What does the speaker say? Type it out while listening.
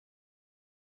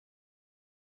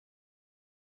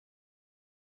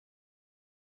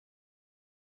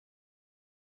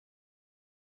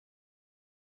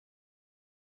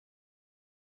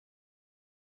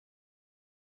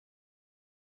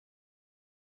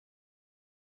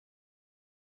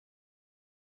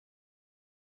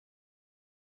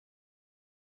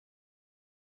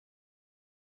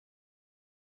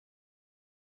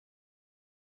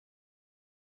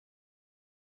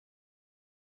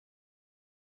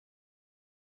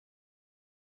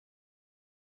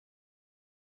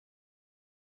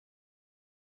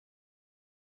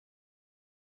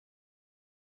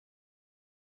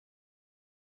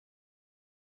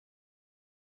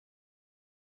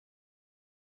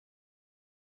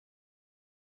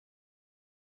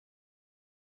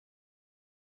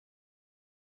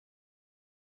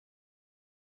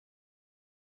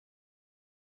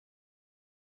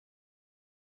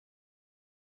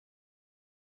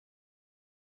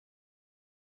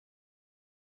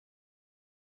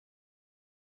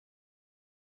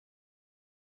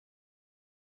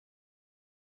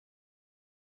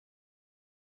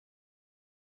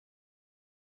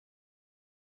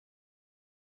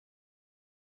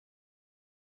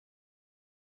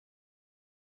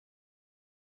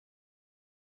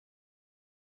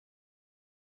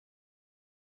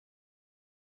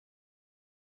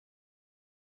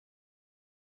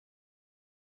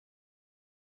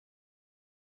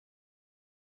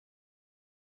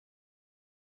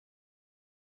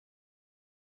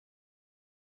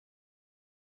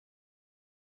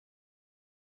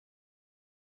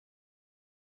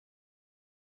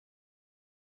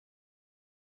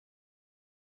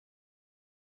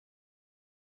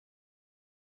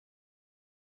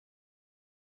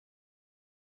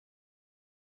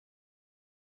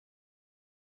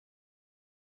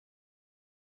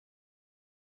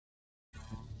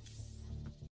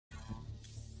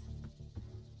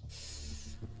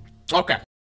Okay.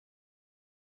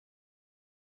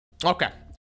 Okay.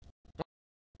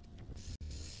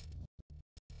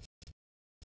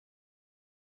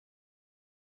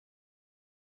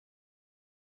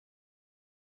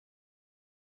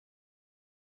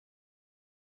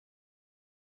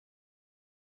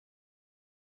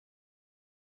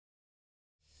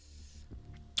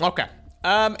 Okay.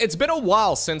 It's been a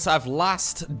while since I've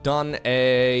last done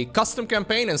a custom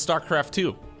campaign in StarCraft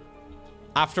 2.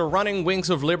 After running Wings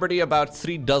of Liberty about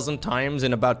 36 times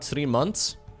in about 3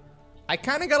 months, I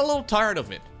kinda got a little tired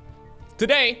of it.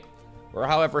 Today, we're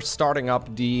however starting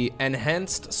up the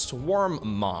Enhanced Swarm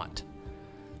mod.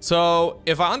 So,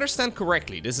 if I understand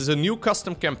correctly, this is a new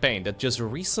custom campaign that just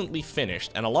recently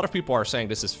finished, and a lot of people are saying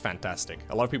this is fantastic.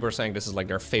 A lot of people are saying this is like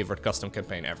their favorite custom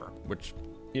campaign ever, which,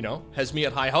 you know, has me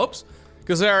at high hopes,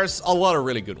 because there's a lot of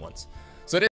really good ones.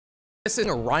 So this is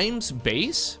a Rhymes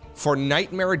base for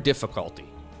Nightmare difficulty.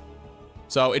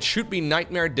 So it should be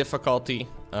Nightmare difficulty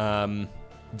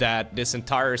that this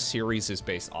entire series is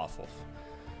based off of.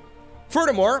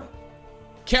 Furthermore,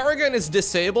 Kerrigan is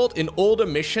disabled in all the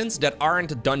missions that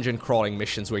aren't dungeon crawling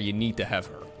missions where you need to have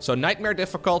her. So Nightmare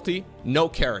difficulty, no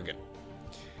Kerrigan.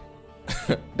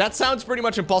 That sounds pretty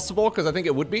much impossible, because I think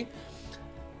it would be.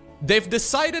 They've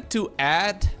decided to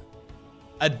add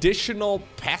additional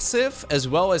passive as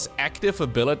well as active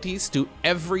abilities to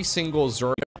every single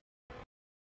Zerg.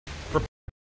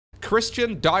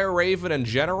 Christian, Dire Raven, and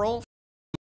General.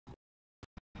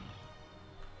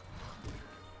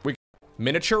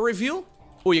 Miniature review?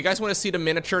 Oh, you guys want to see the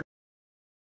miniature?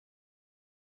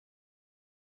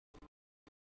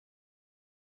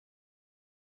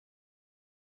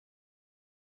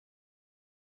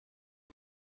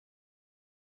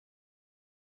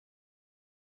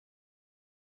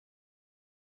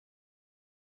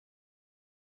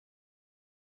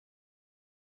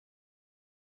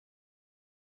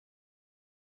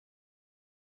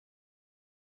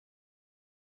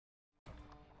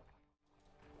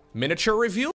 Miniature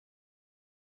review?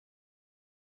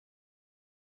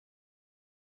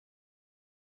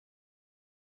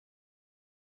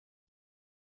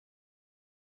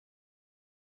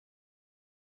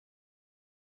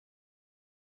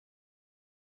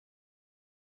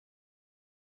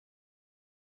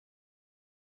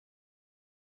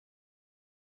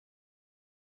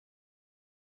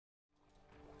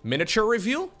 Miniature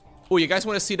review? Oh, you guys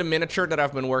want to see the miniature that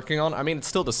I've been working on? I mean, it's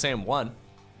still the same one,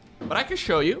 but I can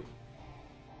show you.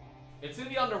 It's in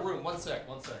the other room. One sec.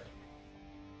 Mineral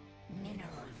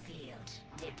field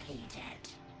depleted.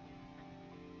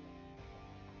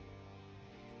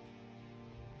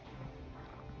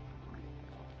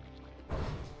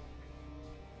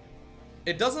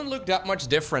 It doesn't look that much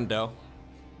different though,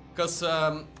 because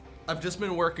I've just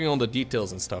been working on the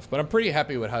details and stuff, but I'm pretty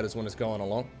happy with how this one is going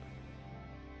along.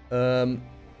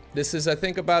 This is, I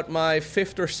think, about my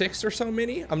 5th or 6th or so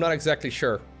mini. I'm not exactly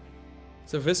sure.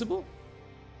 Is it visible?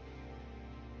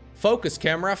 Focus,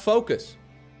 camera, focus.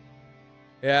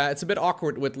 Yeah, it's a bit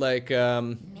awkward with like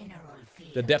the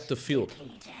depth of field.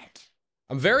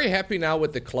 I'm very happy now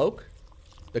with the cloak.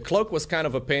 The cloak was kind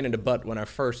of a pain in the butt when I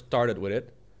first started with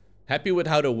it. Happy with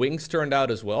how the wings turned out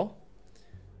as well.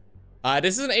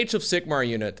 This is an Age of Sigmar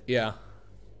unit, yeah.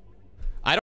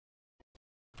 I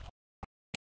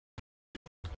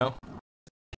don't know.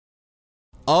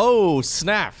 Oh,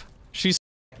 snap. She's...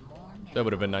 That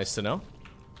would have been nice to know.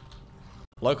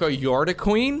 Lowko, you're the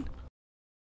queen?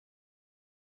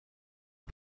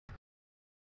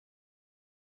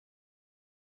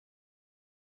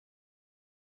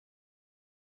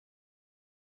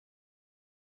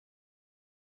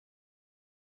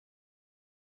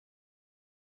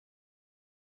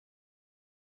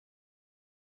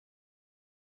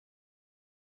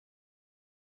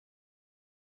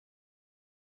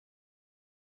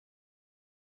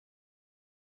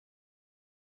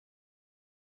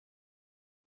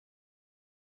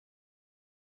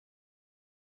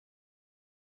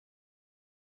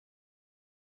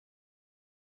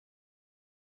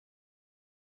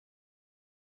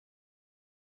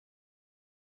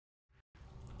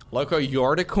 Lowko,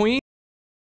 you're the queen?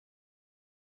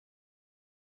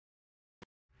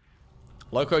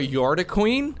 Lowko, you're the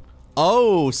queen?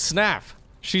 Oh, snap.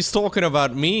 She's talking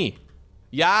about me.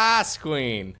 Yes,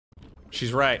 queen.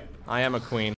 She's right. I am a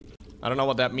queen. I don't know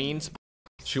what that means.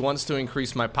 She wants to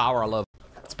increase my power level.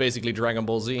 It's basically Dragon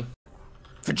Ball Z.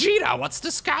 Vegeta, what's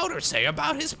the scouter say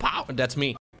about his power? That's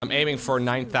me. I'm aiming for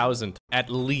 9,000, at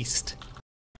least.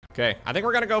 Okay, I think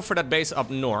we're gonna go for that base up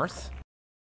north.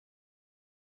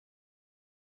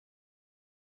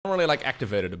 I don't really like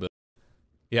activated ability.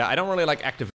 Yeah, I don't really like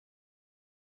activated.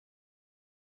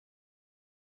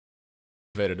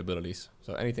 activated abilities.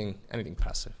 So anything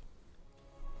passive.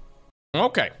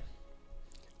 Okay.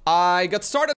 I got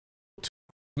started.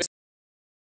 I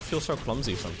feel so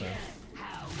clumsy sometimes.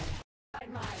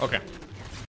 Okay.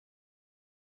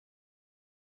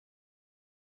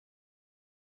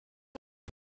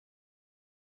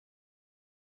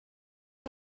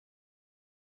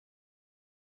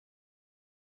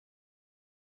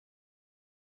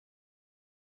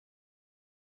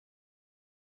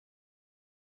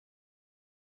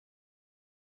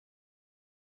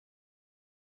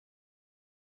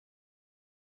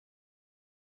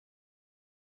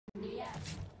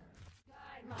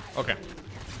 Okay.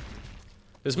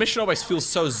 This mission always feels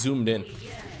so zoomed in.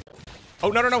 Oh,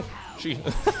 no, no, no. She.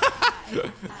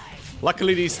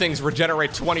 Luckily, these things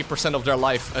regenerate 20% of their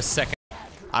life a second.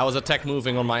 I was attack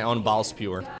moving on my own bowel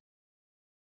spewer.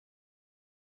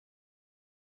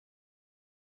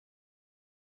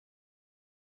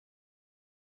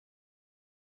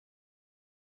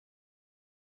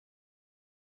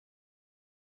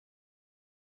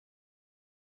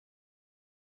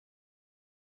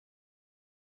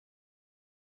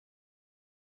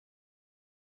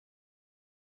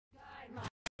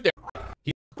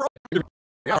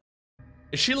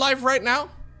 Is she live right now?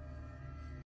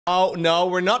 Oh, no,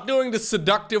 we're not doing the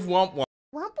seductive womp womp.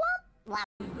 Womp womp.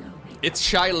 It's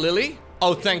Shy Lily?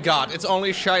 Oh, thank God. It's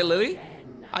only Shy Lily?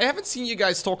 I haven't seen you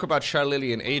guys talk about Shy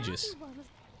Lily in ages.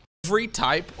 Every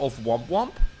type of womp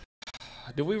womp?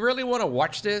 Do we really want to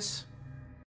watch this?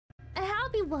 A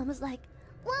happy one was like,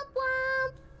 womp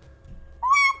womp.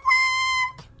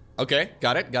 Okay,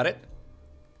 got it, got it.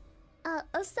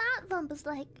 A sad one was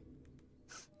like,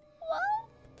 womp.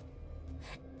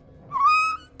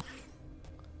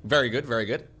 Very good, very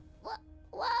good.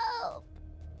 Whoa.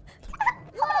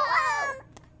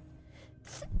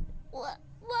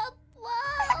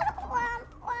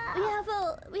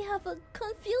 We have a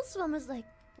confused one was like,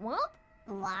 womp.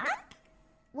 Womp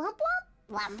womp.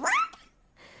 Womp womp.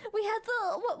 We had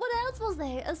the what else was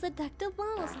there? A seductive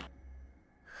one was like,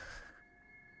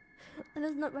 and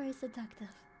it's not very seductive.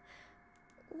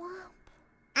 Womp.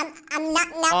 I'm not.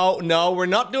 Oh, no, we're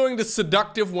not doing the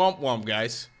seductive womp womp,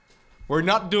 guys. We're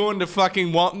not doing the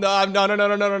fucking womp.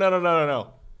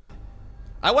 No.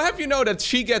 I will have you know that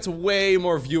she gets way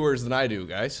more viewers than I do,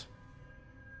 guys.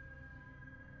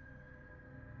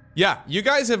 Yeah, you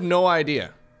guys have no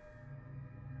idea.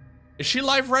 Is she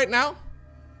live right now?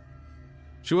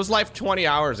 She was live 20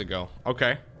 hours ago.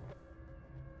 Okay.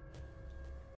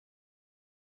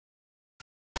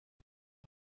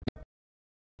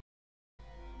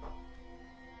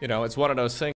 You know, it's one of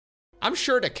those things. I'm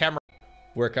sure the camera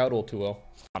work out all too well.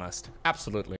 Honest.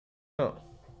 Absolutely. Oh.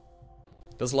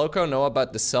 Does Lowko know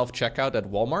about the self-checkout at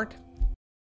Walmart?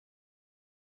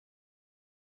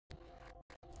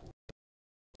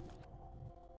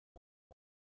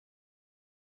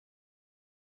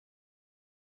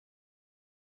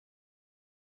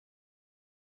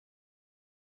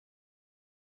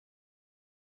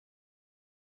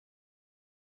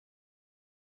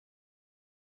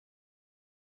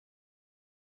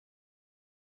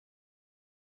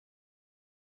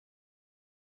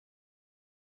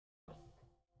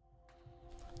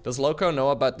 Does Lowko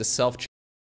know about the self-checkout?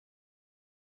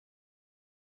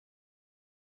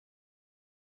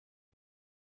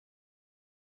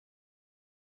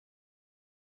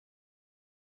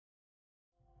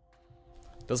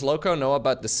 Does Lowko know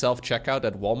about the self-checkout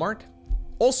at Walmart?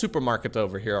 All supermarkets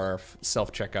over here are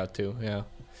self-checkout too, yeah.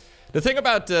 The thing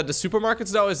about the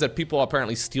supermarkets though is that people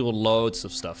apparently steal loads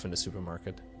of stuff in the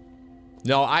supermarket.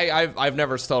 No, I've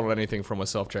never stolen anything from a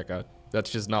self-checkout. That's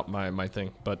just not my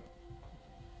thing, but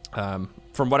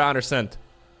from what I understand,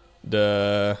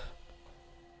 the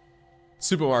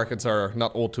supermarkets are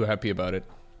not all too happy about it.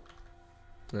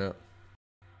 Yeah.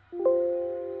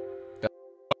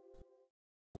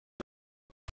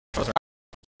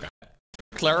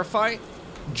 Clarify,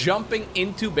 jumping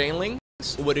into banelings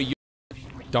with a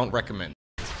don't recommend.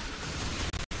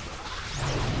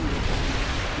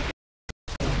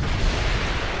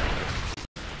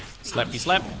 Slappy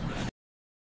slap.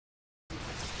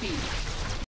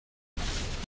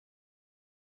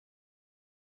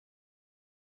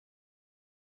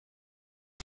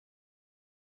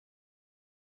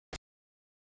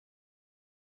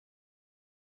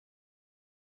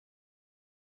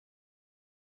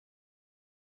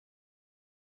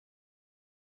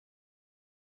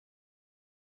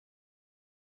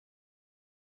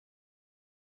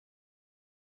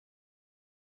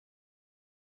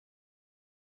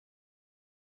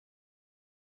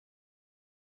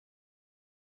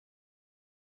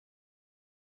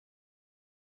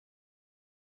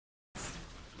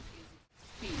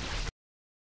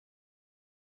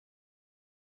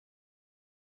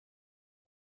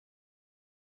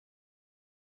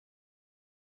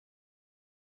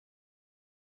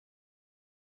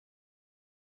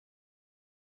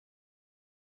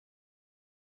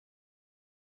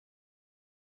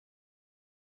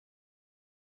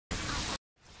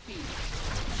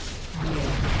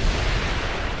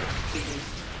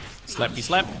 Slappy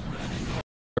slap.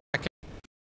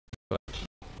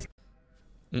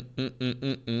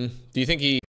 Do you think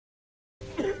he...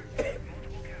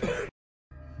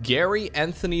 Gary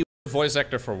Anthony, voice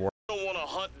actor for War. Don't want to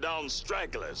hunt down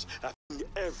stragglers after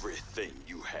everything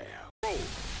you have.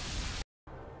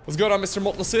 What's going on, Mr.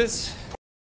 Multlasis?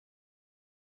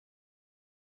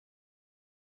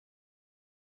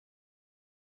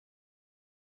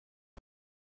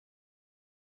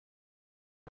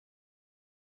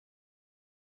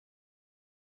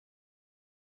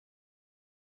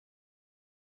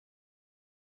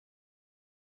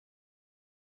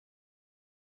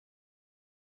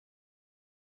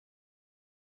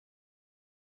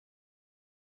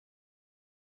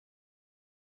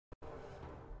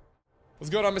 What's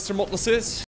going on, Mr.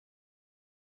 Multlasis?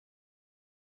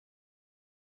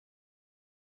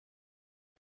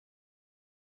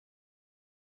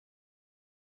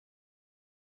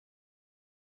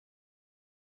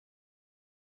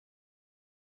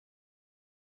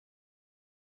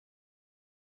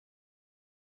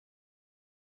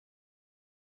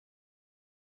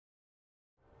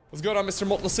 What's going on, Mr.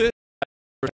 Multlasis?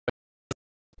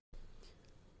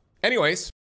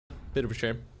 Anyways, bit of a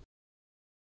shame.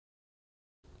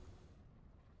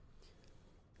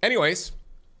 Anyways,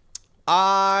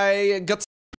 I got...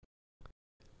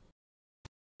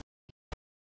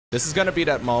 This is gonna be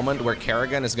that moment where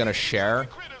Kerrigan is gonna share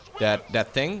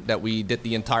that thing that we did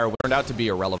the entire... Turned out to be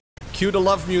irrelevant. Cue the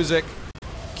love music.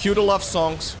 Cue the love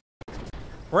songs.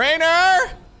 Rainer!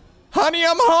 Honey,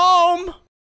 I'm home!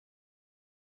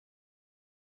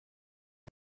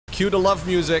 Cue the love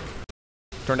music.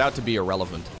 Turned out to be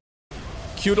irrelevant.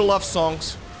 Cue the love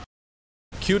songs.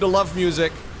 Cue the love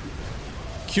music.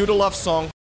 Cue the love song.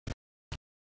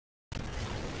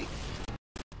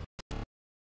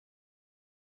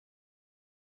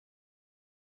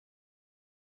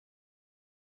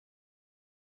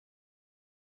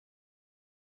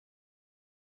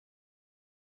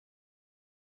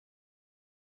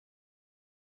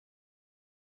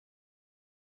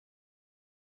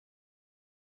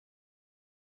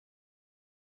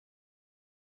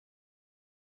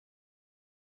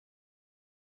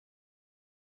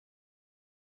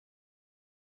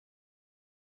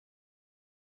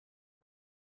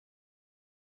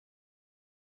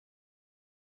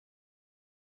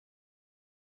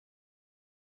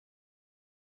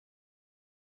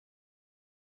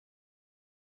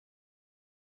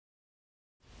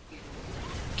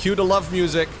 Cue the love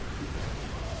music.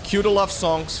 Cue the love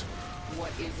songs. What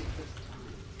is it this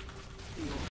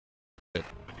time?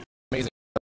 Amazing.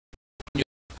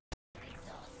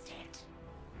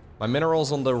 My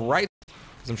minerals on the right,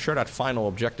 because I'm sure that final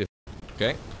objective.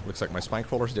 Okay, looks like my spine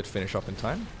crawlers did finish up in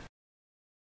time.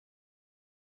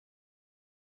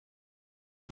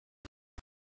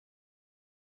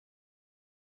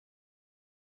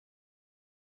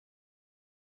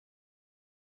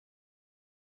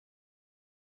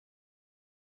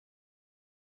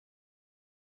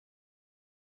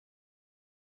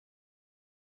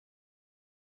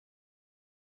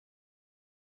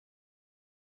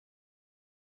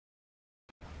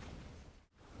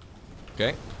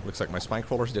 Okay, looks like my spine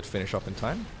crawlers did finish up in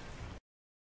time.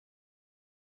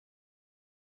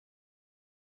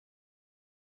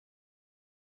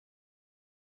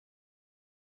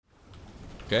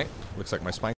 Okay, looks like my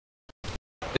spine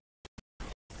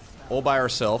all by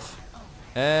herself.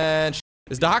 And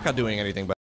is Dahaka doing anything?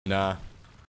 But nah.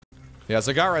 Yeah,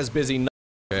 Zagara is busy.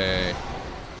 Okay.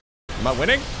 Am I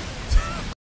winning?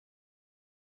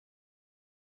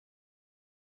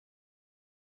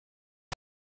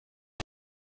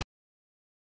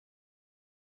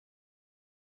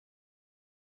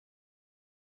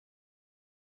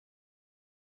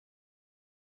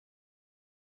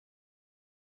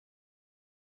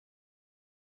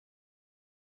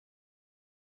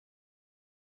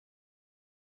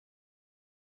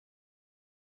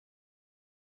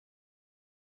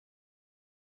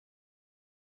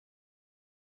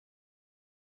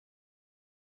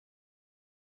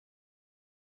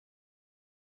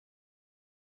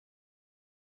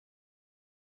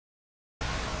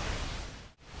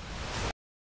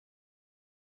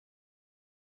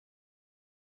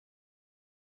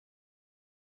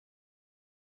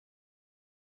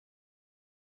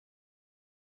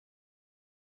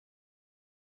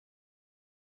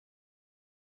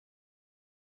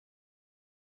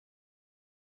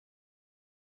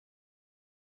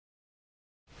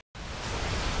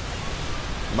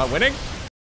 Am I winning?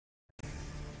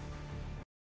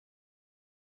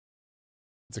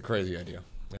 It's a crazy idea.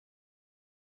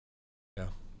 Yeah.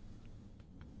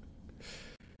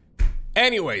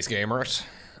 Anyways, gamers.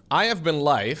 I have been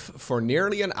live for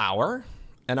nearly an hour,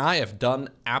 and I have done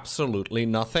absolutely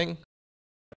nothing.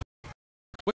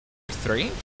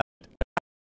 3?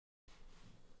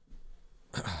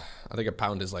 I think a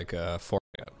pound is like a 4.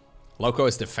 Lowko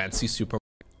is the fancy super.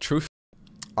 Truth.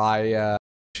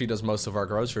 She does most of our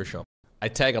grocery shop. I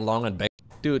tag along and bake.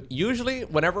 Dude, usually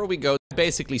whenever we go,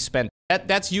 basically spend.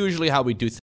 That's usually how we do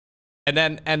things. And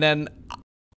then.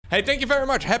 Hey, thank you very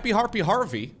much, Happy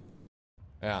Harvey.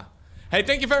 Yeah. Hey,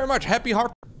 thank you very much, Happy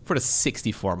Harp, for the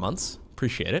 64 months.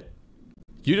 Appreciate it.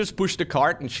 You just push the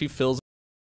cart and she fills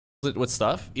it with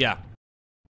stuff? Yeah.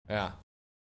 Yeah.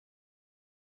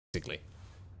 Basically.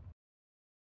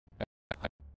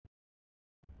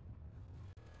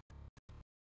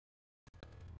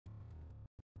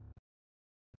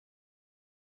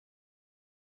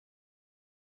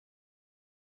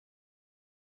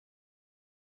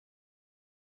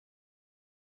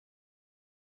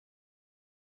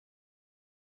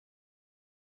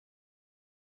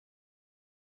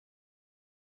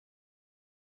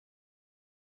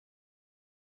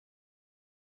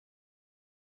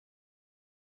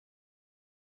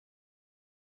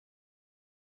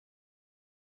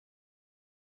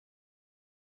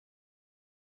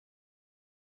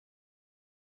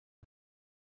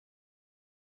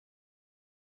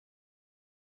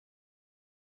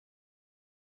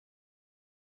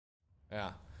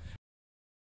 Yeah.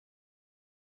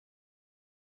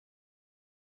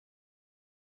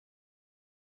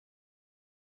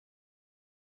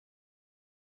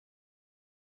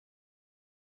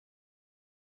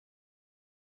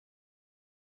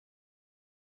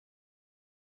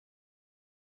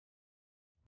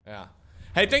 Yeah.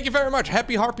 Hey, thank you very much,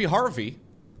 Happy Harvey,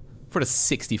 for the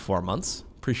 64 months.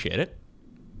 Appreciate it.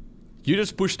 You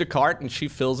just push the cart and she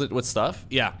fills it with stuff?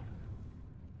 Yeah.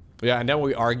 Yeah, and then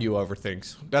we argue over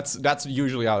things. That's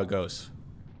usually how it goes.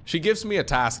 She gives me a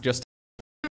task just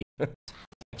to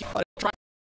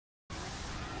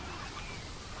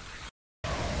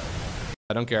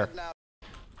I don't care.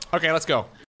 Okay, let's go.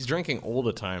 He's drinking all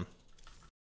the time.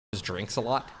 Just drinks a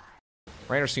lot.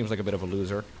 Rainer seems like a bit of a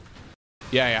loser.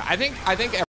 Yeah. I think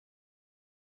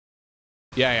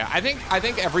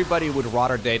everybody would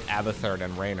rather date Abathur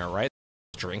than Rainer, right?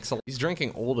 Drinks a lot. He's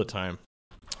drinking all the time.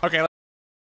 Okay.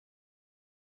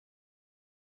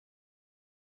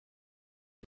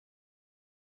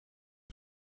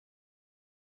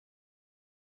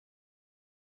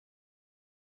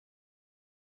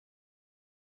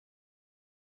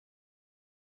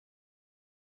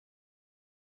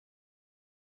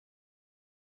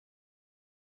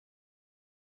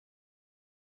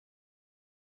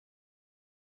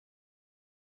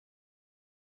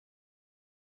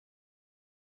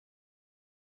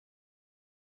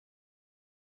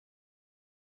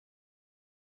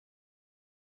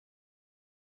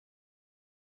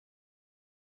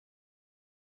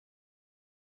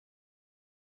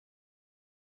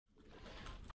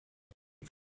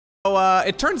 So,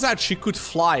 it turns out she could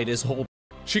fly this whole...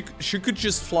 She could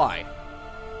just fly.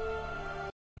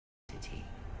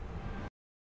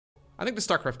 I think the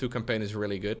StarCraft 2 campaign is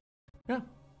really good. Yeah,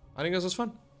 I think this was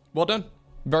fun. Well done.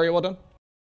 Very well done.